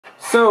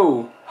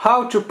So,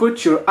 how to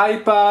put your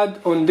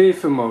iPad on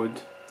DFU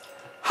mode?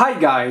 Hi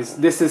guys,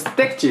 this is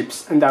Tech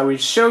Tips and I will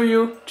show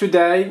you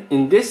today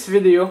in this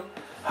video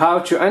how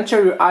to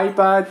enter your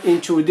iPad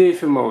into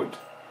DFU mode.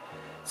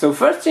 So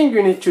first thing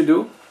you need to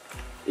do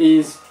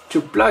is to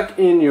plug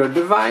in your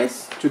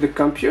device to the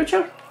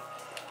computer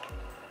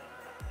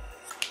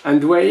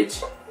and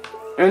wait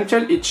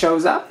until it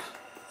shows up.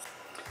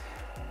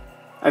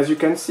 As you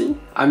can see,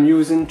 I'm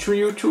using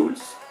DFU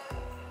tools.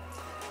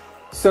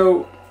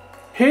 So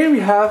here we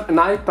have an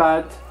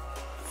iPad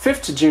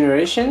 5th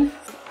generation,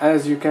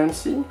 as you can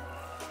see,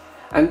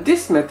 and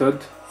this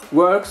method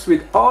works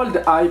with all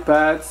the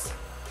iPads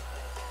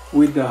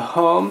with the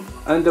home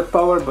and the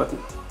power button.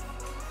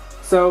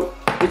 So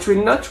it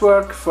will not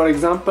work, for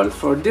example,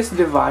 for this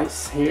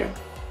device here.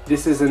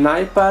 This is an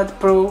iPad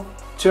Pro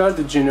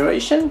 3rd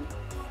generation.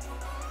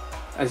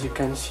 As you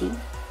can see,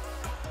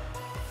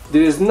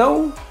 there is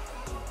no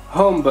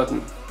home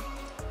button.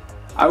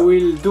 I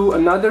will do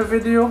another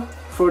video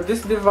for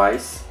this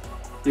device.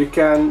 You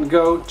can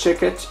go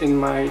check it in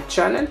my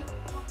channel.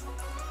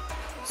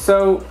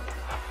 So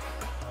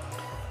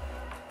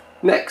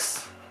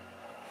next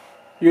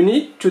you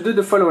need to do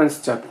the following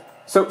step.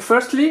 So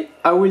firstly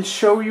I will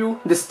show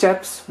you the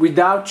steps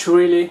without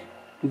really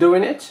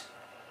doing it,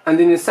 and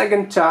in the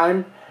second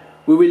time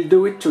we will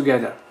do it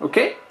together,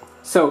 okay?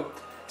 So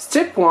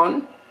step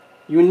 1,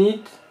 you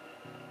need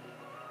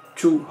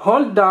to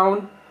hold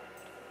down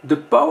the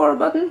power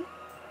button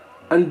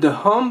and the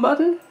home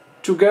button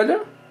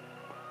together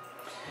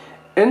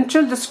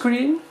until the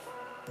screen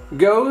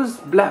goes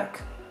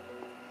black.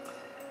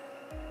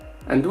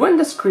 And when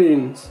the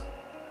screen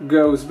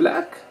goes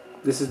black,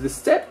 this is the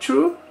step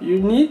 2,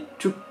 you need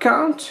to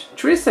count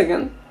 3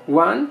 seconds,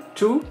 1,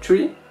 2,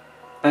 3,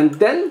 and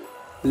then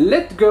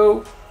let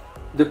go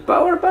the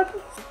power button,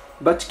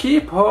 but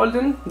keep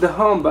holding the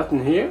home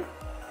button here,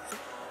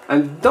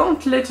 and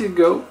don't let it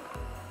go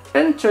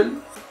until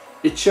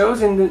it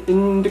shows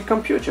in the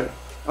computer,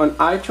 on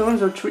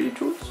iTunes or DFU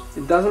tools.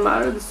 It doesn't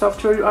matter the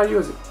software you are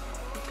using.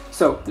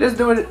 So let's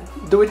do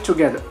it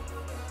together.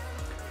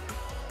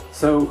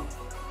 So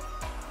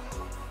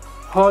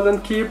hold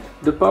and keep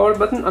the power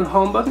button and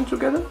home button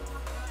together.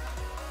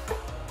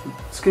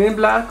 Screen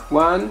black,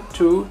 1,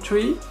 2,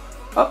 3,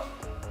 up.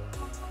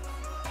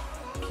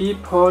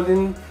 Keep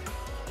holding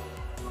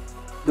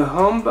the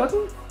home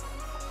button,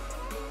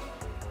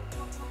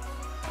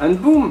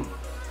 and boom!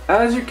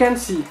 As you can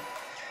see,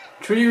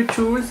 DFU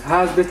tools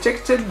has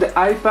detected the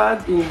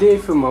iPad in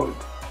DFU mode,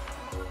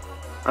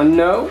 and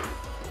now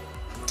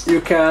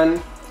you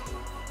can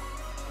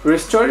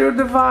restore your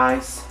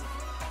device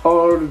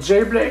or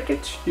jailbreak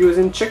it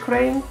using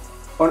checkra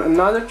or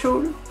another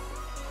tool.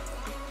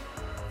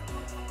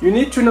 You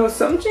need to know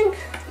something.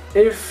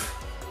 If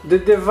the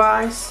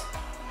device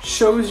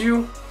shows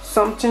you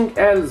something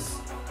else,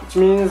 it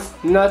means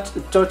not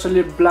a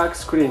totally black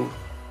screen.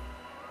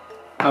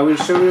 I will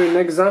show you an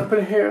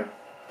example here.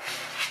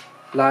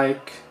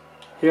 Like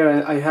here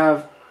I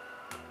have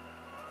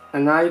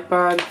an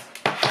iPad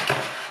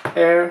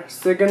Air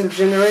 2nd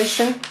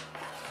generation,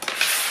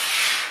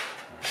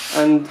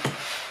 and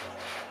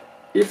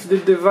if the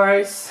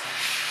device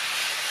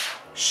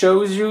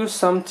shows you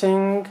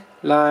something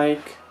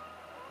like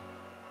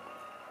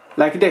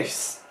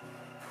this,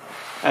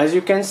 as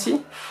you can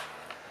see,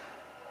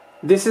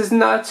 this is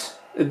not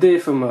a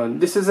DFU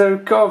mode, this is a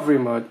recovery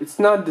mode. It's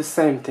not the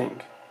same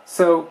thing.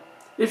 So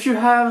if you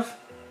have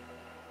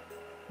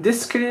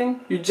this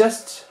screen, you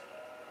just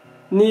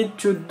need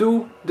to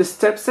do the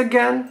steps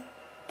again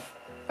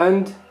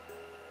and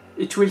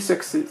it will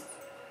succeed.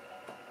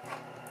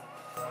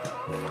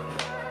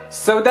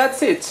 So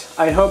that's it.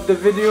 I hope the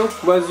video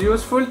was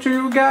useful to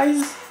you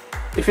guys.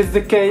 If it's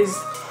the case,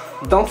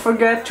 don't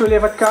forget to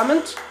leave a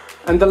comment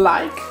and a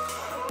like.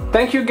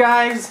 Thank you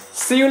guys.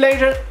 See you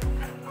later.